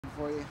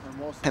for you.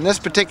 In this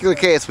particular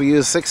case, we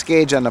use 6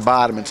 gauge on the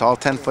bottom. It's all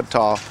 10 foot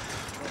tall.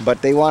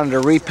 But they wanted to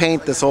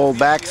repaint this old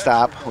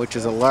backstop, which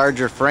is a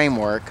larger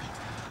framework,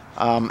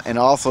 and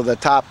also the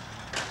top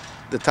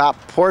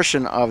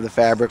portion of the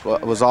fabric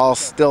was all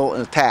still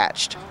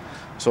attached.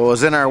 So it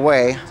was in our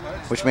way,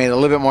 which made it a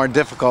little bit more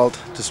difficult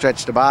to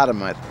stretch the bottom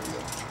with.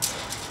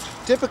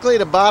 Typically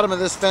the bottom of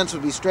this fence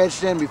would be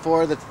stretched in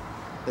before the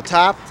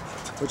top,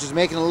 which is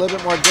making it a little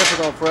bit more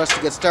difficult for us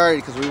to get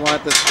started because we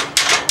want this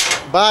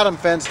bottom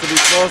fence to be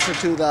closer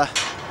to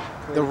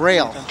the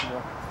rail.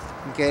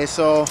 Okay,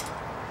 so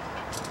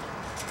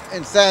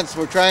in a sense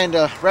we're trying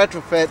to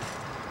retrofit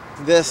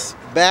this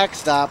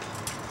backstop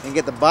and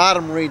get the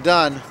bottom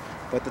redone,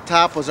 but the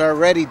top was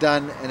already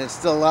done and it's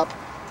still up.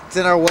 It's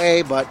in our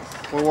way, but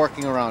we're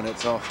working around it,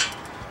 so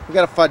we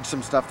got to fudge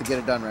some stuff to get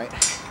it done right.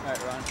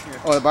 Alright, Ron,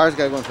 here. Oh, the bar's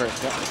got to go in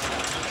first. Yeah.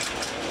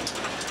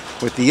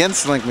 With the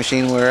Installink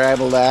machine, we were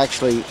able to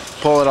actually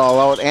pull it all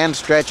out and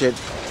stretch it,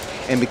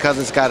 and because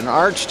it's got an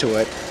arch to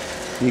it,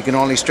 you can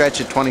only stretch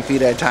it 20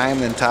 feet at a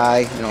time and tie,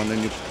 you know, and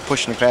then you're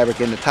pushing the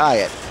fabric in to tie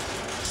it.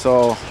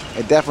 So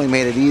it definitely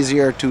made it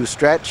easier to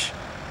stretch,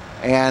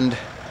 and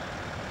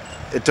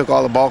it took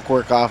all the bulk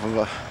work off of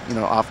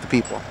off the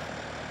people.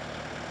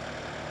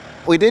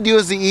 We did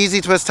use the easy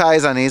twist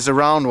ties on these, the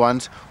round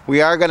ones.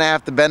 We are going to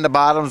have to bend the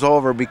bottoms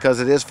over because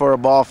it is for a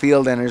ball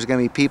field and there's going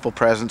to be people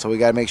present, so we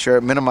got to make sure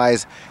it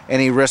minimize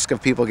any risk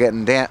of people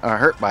getting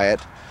hurt by it.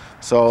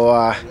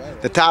 So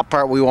the top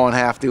part we won't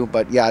have to,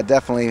 but yeah, it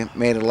definitely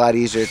made it a lot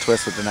easier to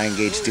twist with the 9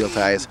 gauge steel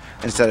ties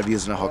instead of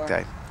using a hook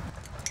tie.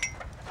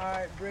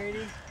 Alright,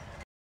 Brady.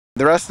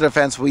 The rest of the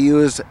fence we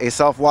used a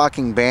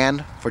self-locking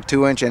band for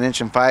 2" and 1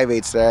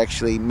 5/8 to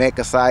actually make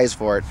a size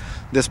for it.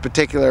 This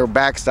particular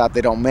backstop,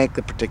 they don't make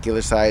the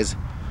particular size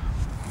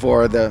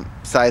for the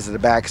size of the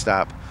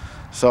backstop.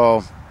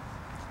 So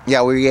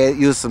yeah, we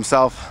used some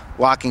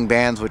self-locking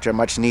bands, which are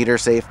much neater,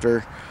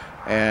 safer,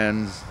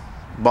 and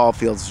ball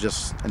fields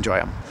just enjoy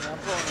them.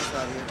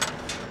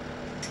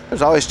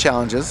 There's always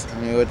challenges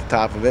at the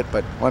top of it,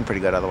 but went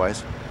pretty good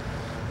otherwise.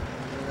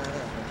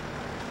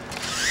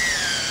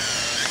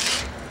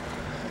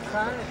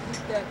 Trying to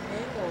keep that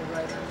angle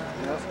right on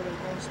that, so they're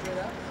going straight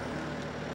up.